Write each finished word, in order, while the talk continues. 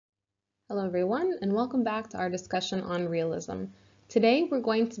Hello everyone, and welcome back to our discussion on realism. Today we're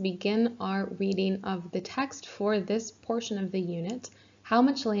going to begin our reading of the text for this portion of the unit, How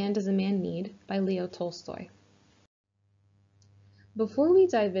Much Land Does a Man Need by Leo Tolstoy. Before we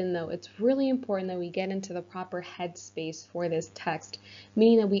dive in though, it's really important that we get into the proper headspace for this text,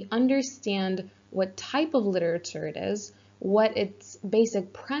 meaning that we understand what type of literature it is, what its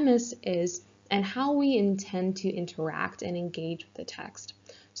basic premise is, and how we intend to interact and engage with the text.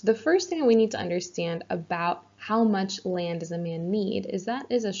 So the first thing that we need to understand about How Much Land Does a Man Need is that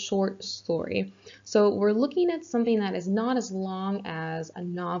is a short story. So we're looking at something that is not as long as a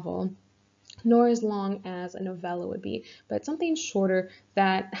novel, nor as long as a novella would be, but something shorter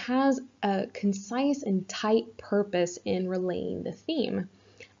that has a concise and tight purpose in relaying the theme.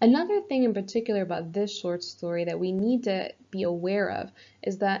 Another thing in particular about this short story that we need to be aware of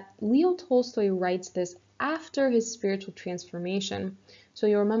is that Leo Tolstoy writes this after his spiritual transformation. So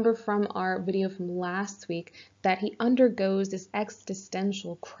you'll remember from our video from last week that he undergoes this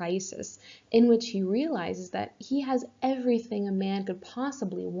existential crisis in which he realizes that he has everything a man could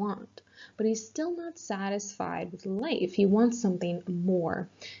possibly want, but he's still not satisfied with life. He wants something more.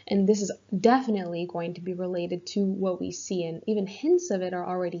 And this is definitely going to be related to what we see, and even hints of it are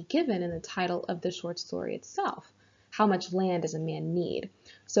already given in the title of the short story itself. How much land does a man need?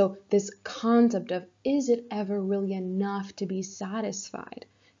 So this concept of, is it ever really enough to be satisfied?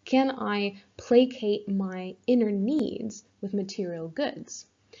 Can I placate my inner needs with material goods?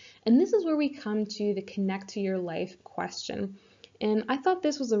 And this is where we come to the connect to your life question. And I thought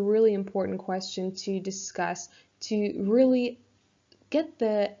this was a really important question to discuss to really get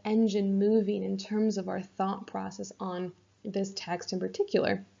the engine moving in terms of our thought process on this text in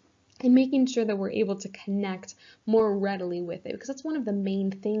particular, and making sure that we're able to connect more readily with it, because that's one of the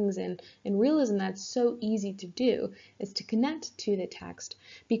main things in realism that's so easy to do, is to connect to the text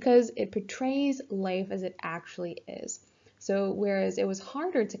because it portrays life as it actually is. So whereas it was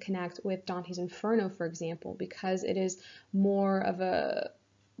harder to connect with Dante's Inferno, for example, because it is more of a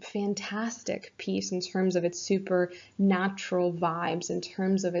fantastic piece in terms of its supernatural vibes, in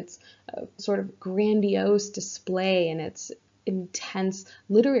terms of its sort of grandiose display and its intense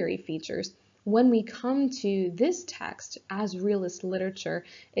literary features. When we come to this text as realist literature,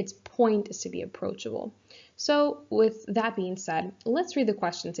 its point is to be approachable. So with that being said, let's read the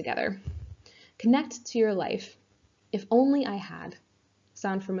question together. Connect to your life. If only I had.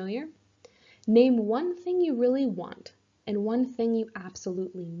 Sound familiar? Name one thing you really want and one thing you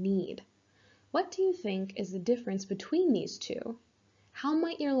absolutely need. What do you think is the difference between these two? How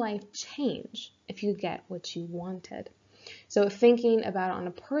might your life change if you get what you wanted? So thinking about it on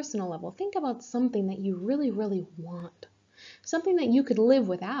a personal level, think about something that you really, really want. Something that you could live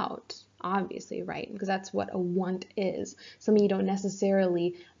without, obviously, right? Because that's what a want is. Something you don't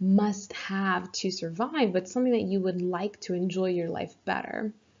necessarily must have to survive, but something that you would like to enjoy your life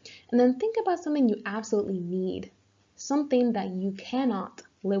better. And then think about something you absolutely need. Something that you cannot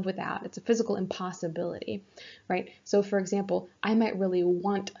live without. It's a physical impossibility, right? So for example, I might really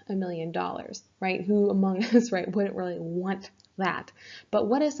want $1 million, right? Who among us, right, wouldn't really want that? But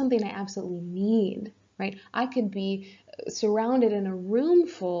what is something I absolutely need, right? I could be surrounded in a room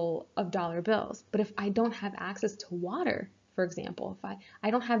full of dollar bills, but if I don't have access to water, for example, if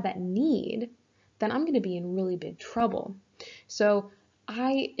I don't have that need, then I'm going to be in really big trouble. So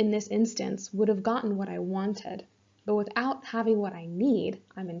I, in this instance, would have gotten what I wanted, but without having what I need,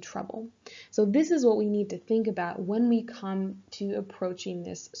 I'm in trouble. So this is what we need to think about when we come to approaching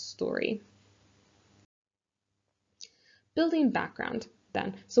this story. Building background,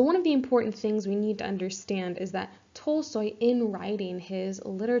 then. So one of the important things we need to understand is that Tolstoy, in writing his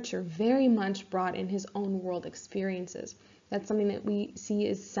literature, very much brought in his own world experiences. That's something that we see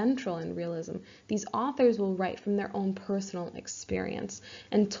is central in realism. These authors will write from their own personal experience.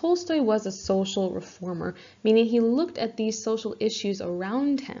 And Tolstoy was a social reformer, meaning he looked at these social issues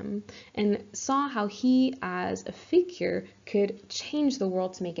around him and saw how he, as a figure, could change the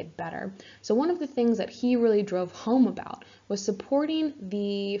world to make it better. So one of the things that he really drove home about was supporting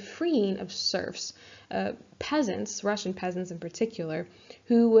the freeing of serfs, peasants, Russian peasants in particular,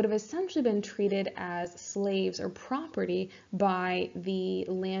 who would have essentially been treated as slaves or property by the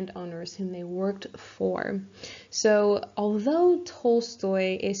landowners whom they worked for. So although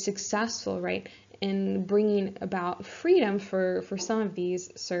Tolstoy is successful, right, in bringing about freedom for some of these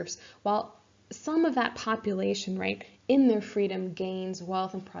serfs, while some of that population, right, in their freedom gains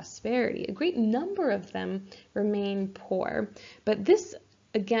wealth and prosperity, a great number of them remain poor. But this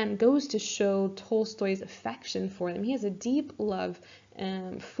again goes to show Tolstoy's affection for them. He has a deep love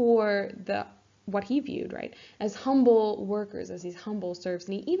for what he viewed, right, as humble workers, as these humble serfs,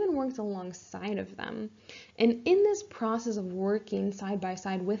 and he even worked alongside of them. And in this process of working side by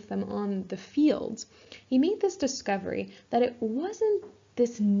side with them on the fields, he made this discovery that it wasn't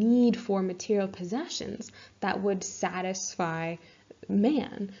this need for material possessions that would satisfy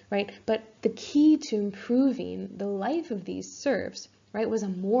man, right? But the key to improving the life of these serfs, right, was a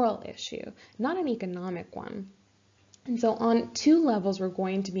moral issue, not an economic one. And so on two levels, we're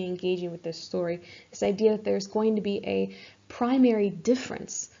going to be engaging with this story, this idea that there's going to be a primary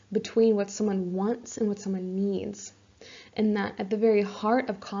difference between what someone wants and what someone needs. And that at the very heart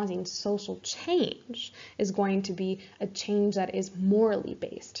of causing social change is going to be a change that is morally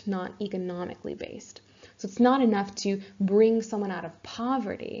based, not economically based. So it's not enough to bring someone out of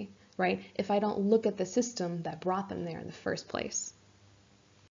poverty, right, if I don't look at the system that brought them there in the first place.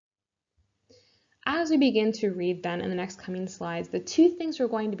 As we begin to read then in the next coming slides, the two things we're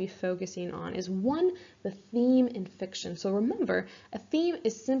going to be focusing on is one, the theme in fiction. So remember, a theme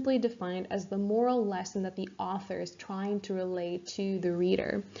is simply defined as the moral lesson that the author is trying to relay to the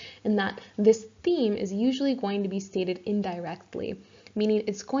reader, and that this theme is usually going to be stated indirectly, meaning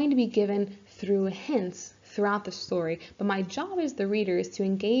it's going to be given through hints throughout the story, but my job as the reader is to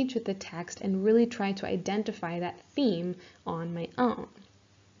engage with the text and really try to identify that theme on my own.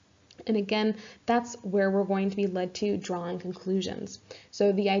 And again, that's where we're going to be led to drawing conclusions.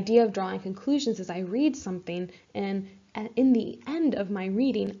 So the idea of drawing conclusions is I read something, and in the end of my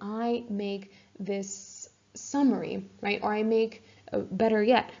reading, I make this summary, right? Or I make, better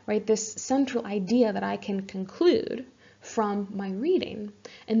yet, right, this central idea that I can conclude from my reading.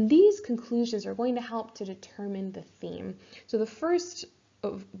 And these conclusions are going to help to determine the theme. So the first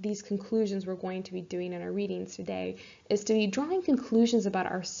of these conclusions we're going to be doing in our readings today is to be drawing conclusions about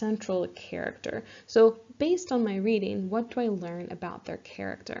our central character. So based on my reading, what do I learn about their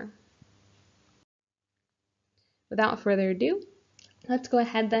character? Without further ado, let's go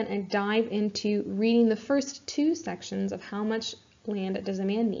ahead then and dive into reading the first two sections of How Much Land Does a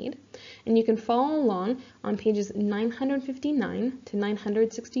Man Need? And you can follow along on pages 959 to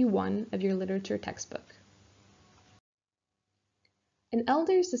 961 of your literature textbook. An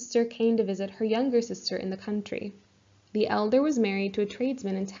elder sister came to visit her younger sister in the country. The elder was married to a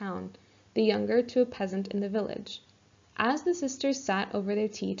tradesman in town, the younger to a peasant in the village. As the sisters sat over their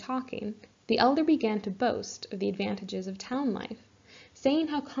tea talking, the elder began to boast of the advantages of town life, saying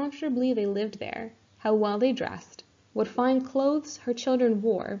how comfortably they lived there, how well they dressed, what fine clothes her children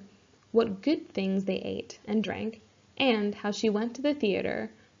wore, what good things they ate and drank, and how she went to the theater,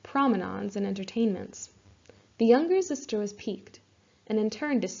 promenades, and entertainments. The younger sister was piqued, and in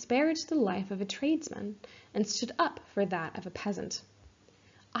turn disparaged the life of a tradesman, and stood up for that of a peasant.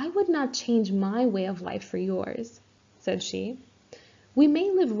 "I would not change my way of life for yours," said she. "We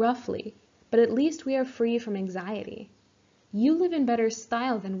may live roughly, but at least we are free from anxiety. You live in better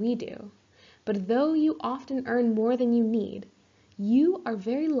style than we do, but though you often earn more than you need, you are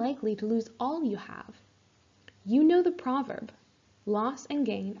very likely to lose all you have. You know the proverb, 'Loss and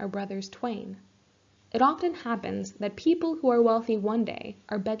gain are brothers twain.' It often happens that people who are wealthy one day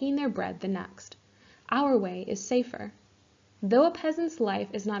are begging their bread the next. Our way is safer. Though a peasant's life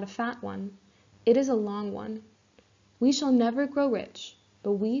is not a fat one, it is a long one. We shall never grow rich,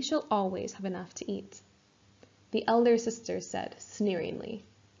 but we shall always have enough to eat." The elder sister said sneeringly,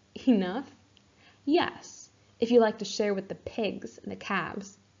 "Enough? Yes, if you like to share with the pigs and the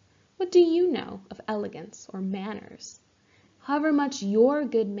calves. What do you know of elegance or manners? However much your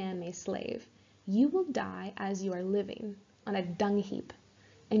good man may slave, you will die as you are living, on a dung heap,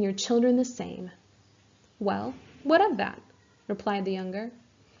 and your children the same." "Well, what of that?" replied the younger.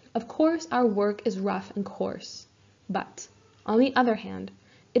 "Of course our work is rough and coarse, but, on the other hand,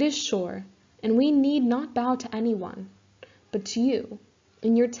 it is sure, and we need not bow to anyone. But you,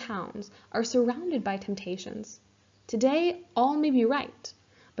 in your towns, are surrounded by temptations. Today all may be right,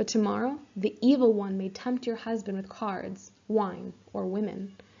 but tomorrow the evil one may tempt your husband with cards, wine, or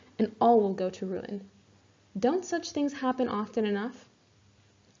women, and all will go to ruin. Don't such things happen often enough?"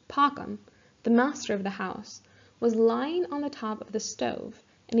 Popham, the master of the house, was lying on the top of the stove,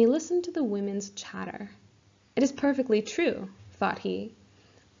 and he listened to the women's chatter. "It is perfectly true," thought he.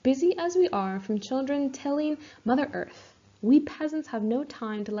 "Busy as we are from children tilling Mother Earth, we peasants have no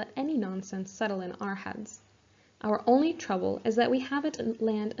time to let any nonsense settle in our heads. Our only trouble is that we haven't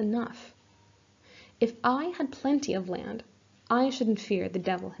land enough. If I had plenty of land, I shouldn't fear the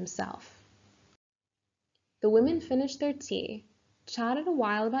devil himself." The women finished their tea, chatted a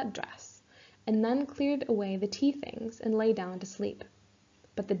while about dress, and then cleared away the tea things and lay down to sleep.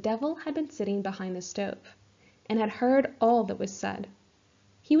 But the devil had been sitting behind the stove, and had heard all that was said.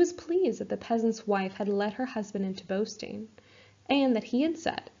 He was pleased that the peasant's wife had let her husband into boasting, and that he had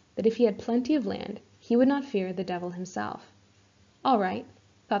said that if he had plenty of land, he would not fear the devil himself. All right,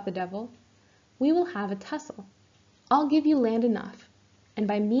 thought the devil, we will have a tussle. I'll give you land enough, and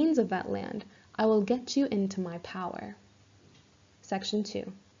by means of that land, I will get you into my power. Section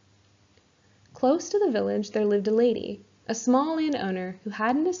 2. Close to the village there lived a lady, a small landowner who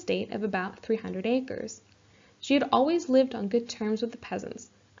had an estate of about 300 acres. She had always lived on good terms with the peasants,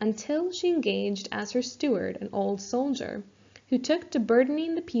 until she engaged as her steward an old soldier, who took to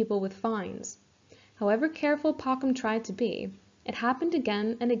burdening the people with fines. However careful Popham tried to be, it happened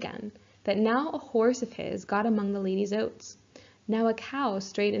again and again that now a horse of his got among the lady's oats, now a cow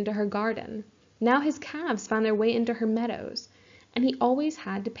strayed into her garden, now his calves found their way into her meadows, and he always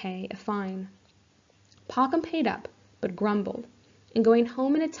had to pay a fine. Popham paid up, but grumbled, and going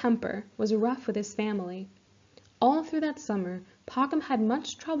home in a temper, was rough with his family. All through that summer, Popham had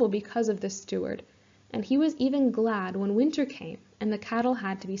much trouble because of this steward, and he was even glad when winter came and the cattle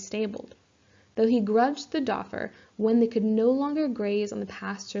had to be stabled, though he grudged the doffer when they could no longer graze on the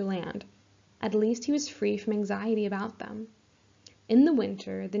pasture land. At least he was free from anxiety about them. In the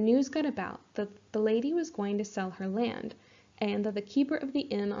winter, the news got about that the lady was going to sell her land, and that the keeper of the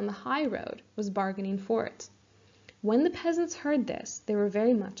inn on the high road was bargaining for it. When the peasants heard this, they were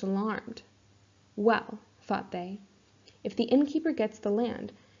very much alarmed. Well, thought they, if the innkeeper gets the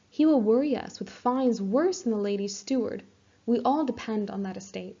land, he will worry us with fines worse than the lady's steward. We all depend on that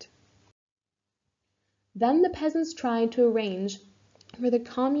estate. Then the peasants tried to arrange for the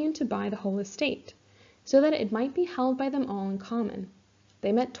commune to buy the whole estate, so that it might be held by them all in common.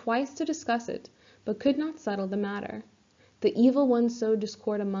 They met twice to discuss it, but could not settle the matter. The evil one sowed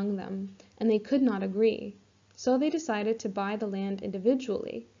discord among them, and they could not agree. So they decided to buy the land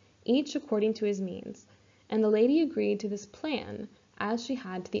individually, each according to his means, and the lady agreed to this plan as she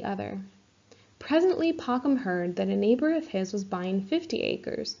had to the other. Presently Popham heard that a neighbor of his was buying 50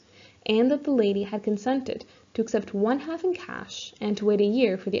 acres, and that the lady had consented to accept 1/2 in cash and to wait a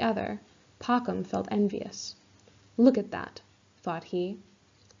year for the other. Popham felt envious. Look at that, thought he.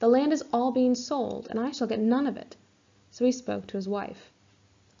 The land is all being sold, and I shall get none of it. So he spoke to his wife.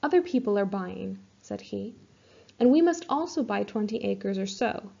 Other people are buying, said he, and we must also buy 20 acres or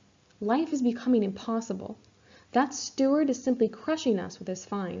so. Life is becoming impossible. That steward is simply crushing us with his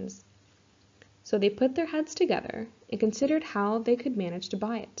fines. So they put their heads together and considered how they could manage to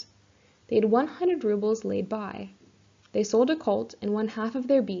buy it. They had 100 rubles laid by. They sold a colt and 1/2 of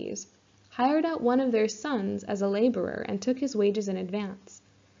their beeves, hired out one of their sons as a laborer and took his wages in advance,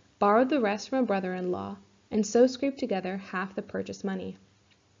 borrowed the rest from a brother-in-law, and so scraped together half the purchase money.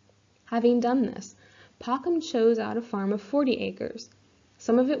 Having done this, Popham chose out a farm of 40 acres,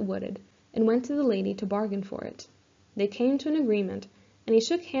 some of it wooded, and went to the lady to bargain for it. They came to an agreement, and he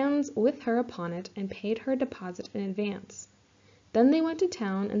shook hands with her upon it and paid her a deposit in advance. Then they went to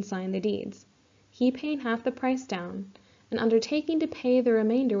town and signed the deeds, he paying half the price down, and undertaking to pay the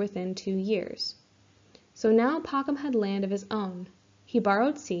remainder within 2 years. So now Popham had land of his own. He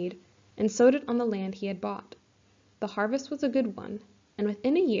borrowed seed, and sowed it on the land he had bought. The harvest was a good one, and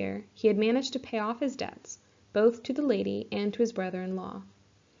within a year he had managed to pay off his debts, both to the lady and to his brother-in-law.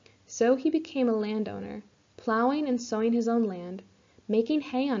 So he became a landowner, plowing and sowing his own land, making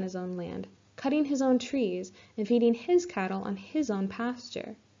hay on his own land, cutting his own trees, and feeding his cattle on his own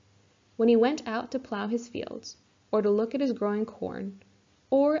pasture. When he went out to plow his fields, or to look at his growing corn,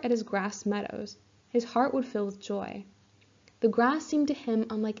 or at his grass meadows, his heart would fill with joy. The grass seemed to him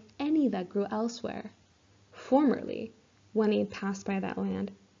unlike any that grew elsewhere. Formerly, when he had passed by that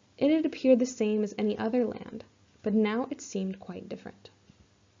land, it had appeared the same as any other land, but now it seemed quite different.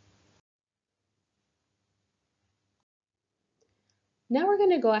 Now we're going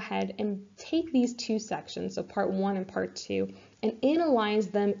to go ahead and take these two sections, so part 1 and part 2, and analyze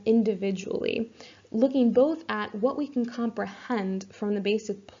them individually, looking both at what we can comprehend from the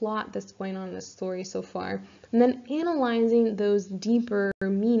basic plot that's going on in the story so far, and then analyzing those deeper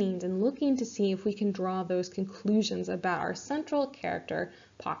meanings and looking to see if we can draw those conclusions about our central character,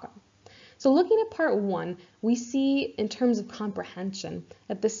 Popham. So looking at part 1, we see in terms of comprehension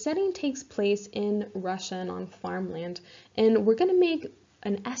that the setting takes place in Russia and on farmland, and we're going to make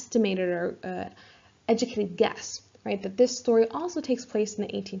an estimated or educated guess, right, that this story also takes place in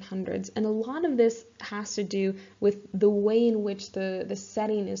the 1800s, and a lot of this has to do with the way in which the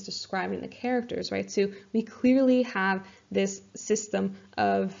setting is describing the characters, right? So we clearly have this system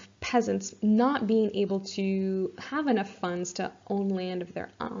of peasants not being able to have enough funds to own land of their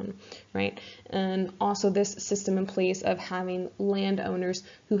own, right? And also this system in place of having landowners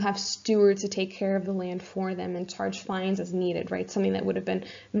who have stewards to take care of the land for them and charge fines as needed, right? Something that would have been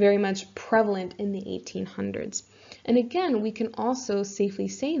very much prevalent in the 1800s. And again, we can also safely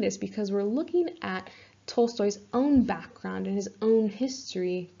say this because we're looking at Tolstoy's own background and his own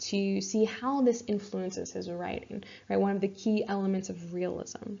history to see how this influences his writing, right? One of the key elements of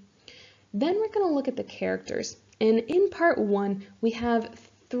realism. Then we're going to look at the characters. And in part one, we have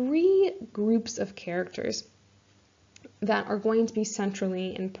 3 groups of characters that are going to be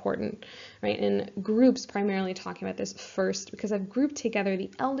centrally important, right? And groups primarily talking about this first because I've grouped together the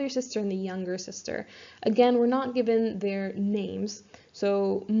elder sister and the younger sister. Again, we're not given their names,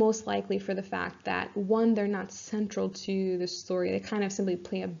 so most likely for the fact that, one, they're not central to the story. They kind of simply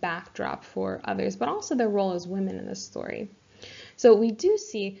play a backdrop for others, but also their role as women in the story. So we do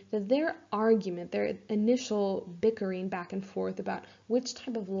see that their argument, their initial bickering back and forth about which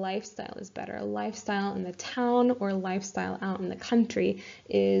type of lifestyle is better, a lifestyle in the town or a lifestyle out in the country,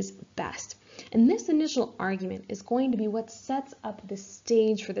 is best. And this initial argument is going to be what sets up the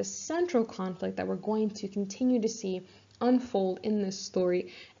stage for the central conflict that we're going to continue to see unfold in this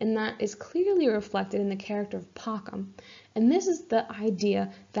story, and that is clearly reflected in the character of Packham. And this is the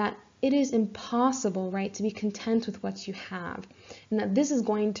idea that it is impossible, right, to be content with what you have, and that this is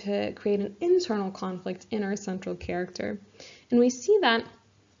going to create an internal conflict in our central character. And we see that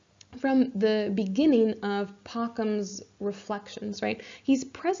from the beginning of Packham's reflections, right? He's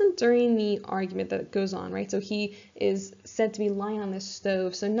present during the argument that goes on, right? So he is said to be lying on this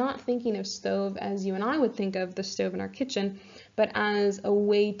stove, so not thinking of stove as you and I would think of the stove in our kitchen, but as a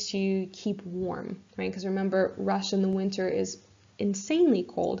way to keep warm, right? Because remember, Russia in the winter is insanely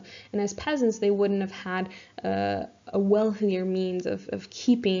cold, and as peasants they wouldn't have had a wealthier means of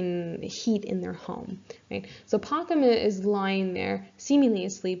keeping heat in their home, right? So Packham is lying there seemingly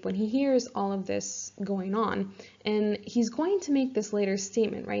asleep when he hears all of this going on, and he's going to make this later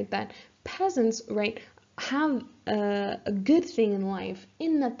statement, right, that peasants, right, have a good thing in life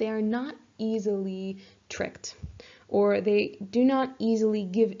in that they are not easily tricked, or they do not easily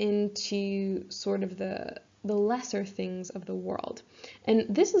give in to sort of the lesser things of the world. And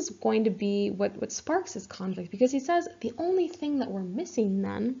this is going to be what sparks his conflict, because he says the only thing that we're missing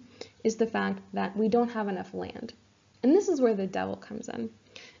then is the fact that we don't have enough land. And this is where the devil comes in.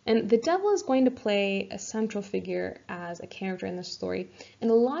 And the devil is going to play a central figure as a character in the story.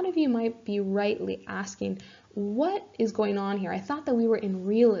 And a lot of you might be rightly asking, what is going on here? I thought that we were in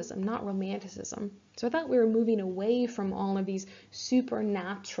realism, not romanticism. So I thought we were moving away from all of these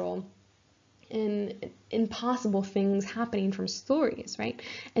supernatural and impossible things happening from stories, right?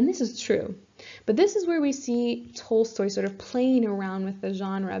 And this is true. But this is where we see Tolstoy sort of playing around with the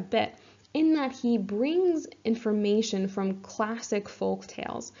genre a bit, in that he brings information from classic folk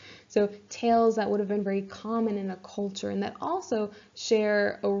tales. So tales that would have been very common in a culture and that also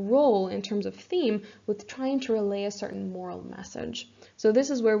share a role in terms of theme with trying to relay a certain moral message. So this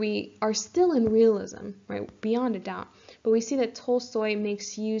is where we are still in realism, right? Beyond a doubt. But we see that Tolstoy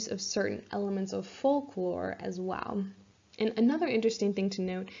makes use of certain elements of folklore as well. And another interesting thing to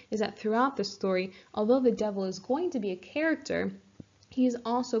note is that throughout the story, although the devil is going to be a character, he is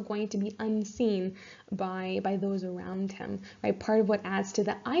also going to be unseen by those around him, right? Part of what adds to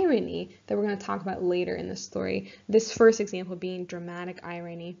the irony that we're going to talk about later in the story. This first example being dramatic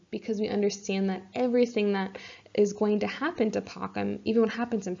irony, because we understand that everything that is going to happen to Packham, even what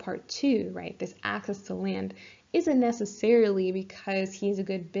happens in part 2, right? This access to land, isn't necessarily because he's a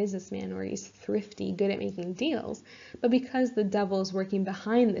good businessman or he's thrifty, good at making deals, but because the devil is working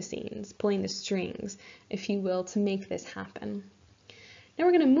behind the scenes, pulling the strings, if you will, to make this happen. Now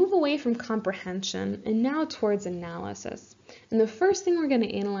we're going to move away from comprehension and now towards analysis. And the first thing we're going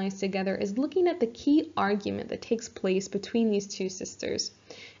to analyze together is looking at the key argument that takes place between these two sisters.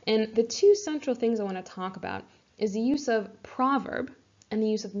 And the two central things I want to talk about is the use of proverb and the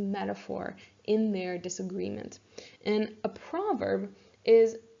use of metaphor in their disagreement. And a proverb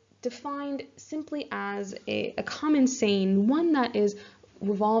is defined simply as a common saying, one that is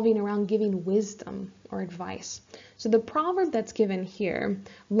revolving around giving wisdom or advice. So the proverb that's given here,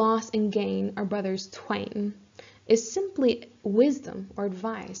 loss and gain are brothers twain, is simply wisdom or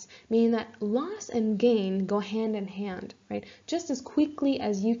advice, meaning that loss and gain go hand in hand, right? Just as quickly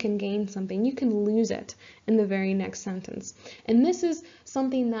as you can gain something, you can lose it in the very next sentence. And this is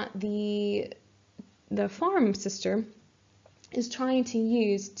something that the farm sister is trying to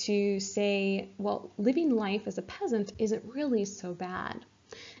use to say, well, living life as a peasant isn't really so bad.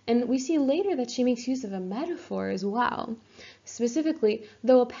 And we see later that she makes use of a metaphor as well. Specifically,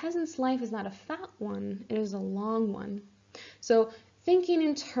 though a peasant's life is not a fat one, it is a long one. So thinking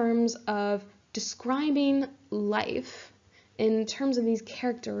in terms of describing life in terms of these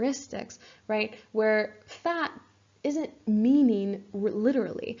characteristics, right, where fat isn't meaning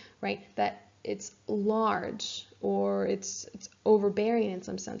literally, right, that it's large or it's overbearing in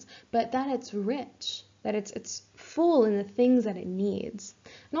some sense, but that it's rich, that it's full in the things that it needs.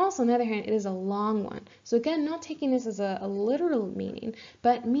 And also, on the other hand, it is a long one. So again, not taking this as a literal meaning,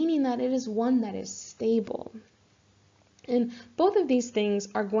 but meaning that it is one that is stable. And both of these things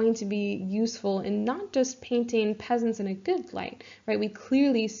are going to be useful in not just painting peasants in a good light, right? We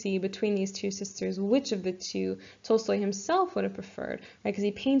clearly see between these two sisters which of the two Tolstoy himself would have preferred, right? Because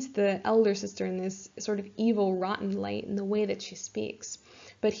he paints the elder sister in this sort of evil, rotten light in the way that she speaks.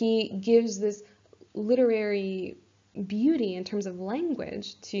 But he gives this literary beauty in terms of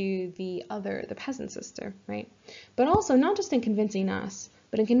language to the peasant sister, right? But also not just in convincing us,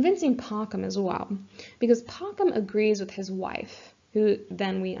 but in convincing Packham as well, because Packham agrees with his wife, who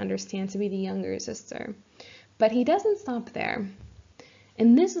then we understand to be the younger sister. But he doesn't stop there.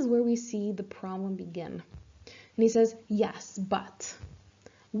 And this is where we see the problem begin. And he says, yes, but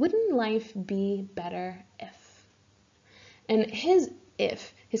wouldn't life be better if? And his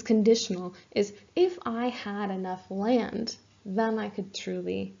conditional, is if I had enough land, then I could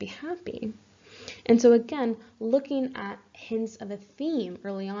truly be happy. And so again, looking at hints of a theme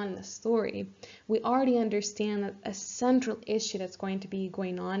early on in the story, we already understand that a central issue that's going to be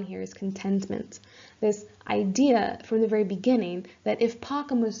going on here is contentment. This idea from the very beginning that if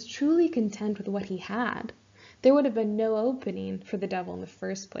Packham was truly content with what he had, there would have been no opening for the devil in the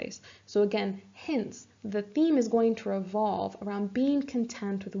first place. So again, hints, the theme is going to revolve around being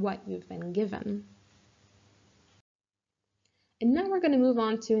content with what you've been given. And now we're going to move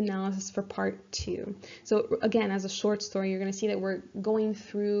on to analysis for part 2. So again, as a short story, you're going to see that we're going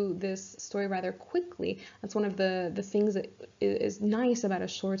through this story rather quickly. That's one of the things that is nice about a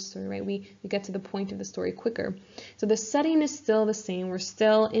short story, right? We get to the point of the story quicker. So the setting is still the same. We're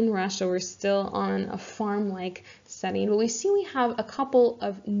still in Russia. We're still on a farm-like setting. But we see we have a couple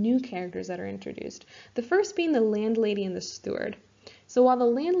of new characters that are introduced. The first being the landlady and the steward. So while the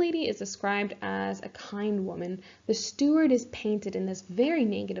landlady is described as a kind woman, the steward is painted in this very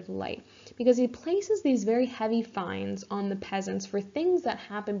negative light because he places these very heavy fines on the peasants for things that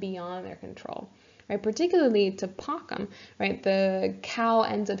happen beyond their control, right? Particularly to Packham, right? The cow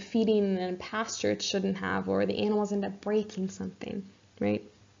ends up feeding in a pasture it shouldn't have, or the animals end up breaking something, right?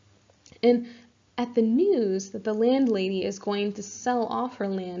 And at the news that the landlady is going to sell off her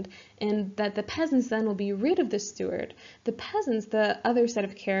land and that the peasants then will be rid of the steward, the peasants, the other set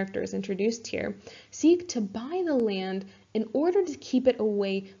of characters introduced here, seek to buy the land in order to keep it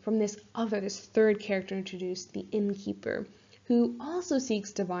away from this third character introduced, the innkeeper, who also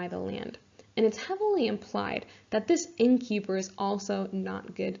seeks to buy the land. And it's heavily implied that this innkeeper is also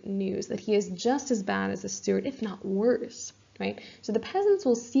not good news, that he is just as bad as the steward, if not worse. Right? So the peasants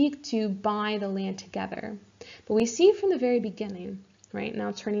will seek to buy the land together. But we see from the very beginning, right,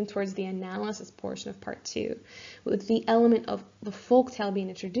 now turning towards the analysis portion of part 2, with the element of the folktale being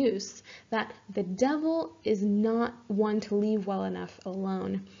introduced, that the devil is not one to leave well enough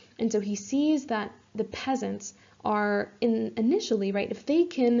alone. And so he sees that the peasants are initially, right, if they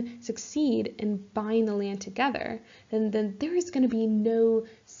can succeed in buying the land together, then there is going to be no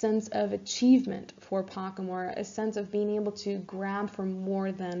sense of achievement for Packham, or a sense of being able to grab for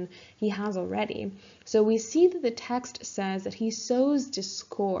more than he has already. So we see that the text says that he sows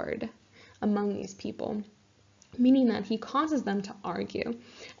discord among these people, meaning that he causes them to argue.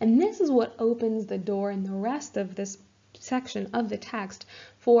 And this is what opens the door in the rest of this section of the text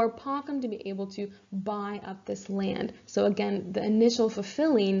for Packham to be able to buy up this land. So again, the initial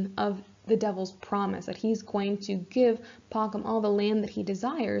fulfilling of the devil's promise that he's going to give Packham all the land that he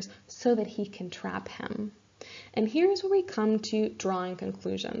desires so that he can trap him. And here's where we come to drawing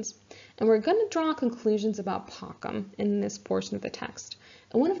conclusions. And we're going to draw conclusions about Packham in this portion of the text.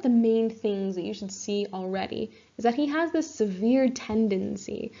 And one of the main things that you should see already is that he has this severe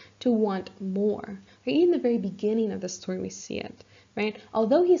tendency to want more. Right? Even in the very beginning of the story, we see it. Right?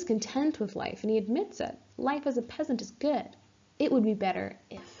 Although he's content with life, and he admits it, life as a peasant is good. It would be better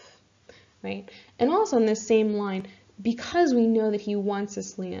if. Right? And also in this same line, because we know that he wants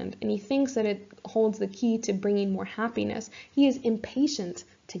this land and he thinks that it holds the key to bringing more happiness, he is impatient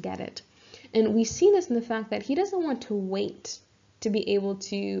to get it. And we see this in the fact that he doesn't want to wait to be able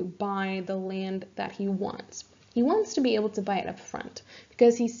to buy the land that he wants. He wants to be able to buy it up front,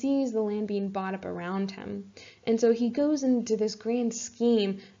 because he sees the land being bought up around him. And so he goes into this grand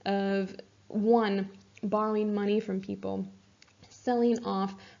scheme of, one, borrowing money from people, selling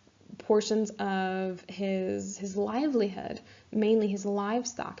off portions of his livelihood, mainly his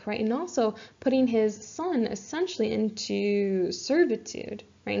livestock, right? And also putting his son essentially into servitude,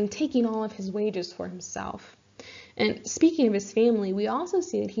 right? And taking all of his wages for himself. And speaking of his family, we also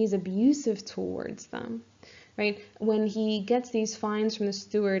see that he's abusive towards them, right? When he gets these fines from the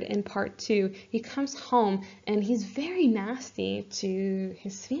steward in part 2, he comes home and he's very nasty to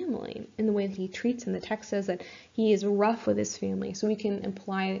his family in the way that he treats them. The text says that he is rough with his family, so we can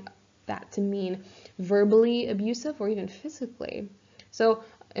imply that to mean verbally abusive or even physically. So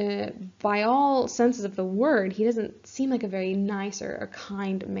by all senses of the word, he doesn't seem like a very nice or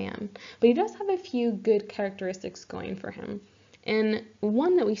kind man, but he does have a few good characteristics going for him. And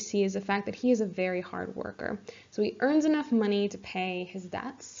one that we see is the fact that he is a very hard worker. So he earns enough money to pay his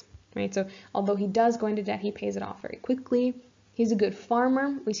debts, right? So although he does go into debt, he pays it off very quickly. He's a good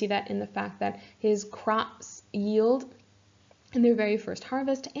farmer. We see that in the fact that his crops yield in their very first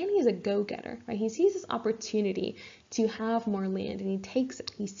harvest, and he's a go-getter, right? He sees this opportunity to have more land, and he takes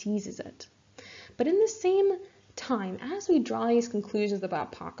it, he seizes it. But in the same time, as we draw these conclusions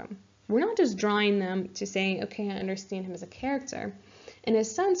about Packham, we're not just drawing them to say, okay, I understand him as a character. In a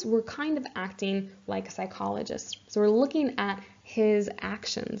sense, we're kind of acting like a psychologist. So we're looking at his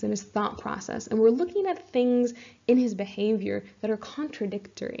actions and his thought process, and we're looking at things in his behavior that are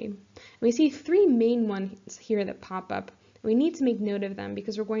contradictory. And we see 3 main ones here that pop up. We need to make note of them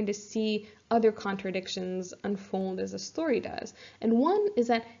because we're going to see other contradictions unfold as the story does. And one is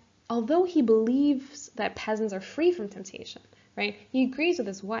that although he believes that peasants are free from temptation, right, he agrees with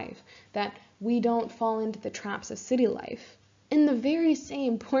his wife that we don't fall into the traps of city life. In the very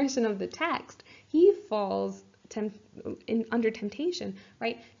same portion of the text, he falls under temptation,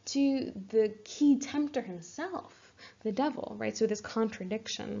 right, to the key tempter himself, the devil, right? So this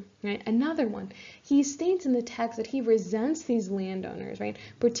contradiction, right? Another one, he states in the text that he resents these landowners, right?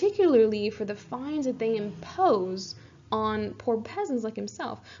 Particularly for the fines that they impose on poor peasants like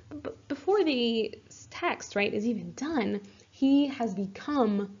himself. But before the text, right, is even done, he has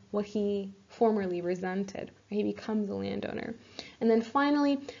become what he formerly resented. Right? He becomes a landowner. And then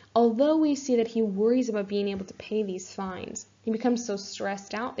finally, although we see that he worries about being able to pay these fines, he becomes so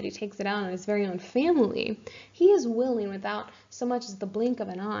stressed out that he takes it out on his very own family, he is willing, without so much as the blink of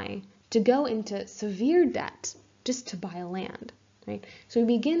an eye, to go into severe debt just to buy land. Right? So we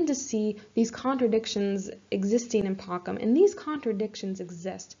begin to see these contradictions existing in Packham, and these contradictions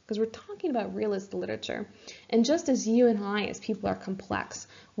exist because we're talking about realist literature. And just as you and I, as people, are complex,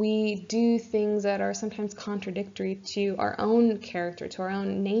 we do things that are sometimes contradictory to our own character, to our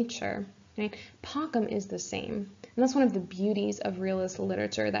own nature. Right? Packham is the same. And that's one of the beauties of realist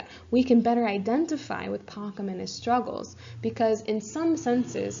literature, that we can better identify with Packham and his struggles, because in some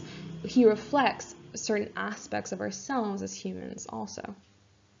senses, he reflects certain aspects of ourselves as humans also.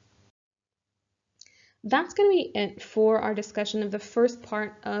 That's going to be it for our discussion of the first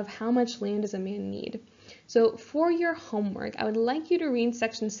part of how much land does a man need. So for your homework, I would like you to read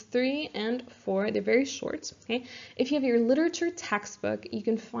sections 3 and 4. They're very short. Okay? If you have your literature textbook, you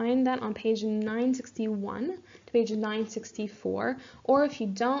can find that on page 961 to page 964. Or if you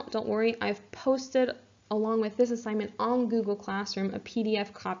don't worry, I've posted along with this assignment on Google Classroom a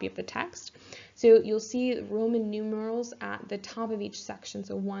PDF copy of the text. So you'll see Roman numerals at the top of each section,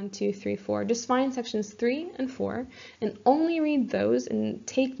 so 1, 2, 3, 4. Just find sections 3 and 4 and only read those and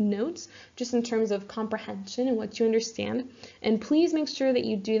take notes just in terms of comprehension and what you understand. And please make sure that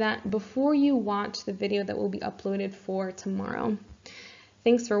you do that before you watch the video that will be uploaded for tomorrow.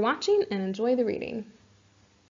 Thanks for watching and enjoy the reading.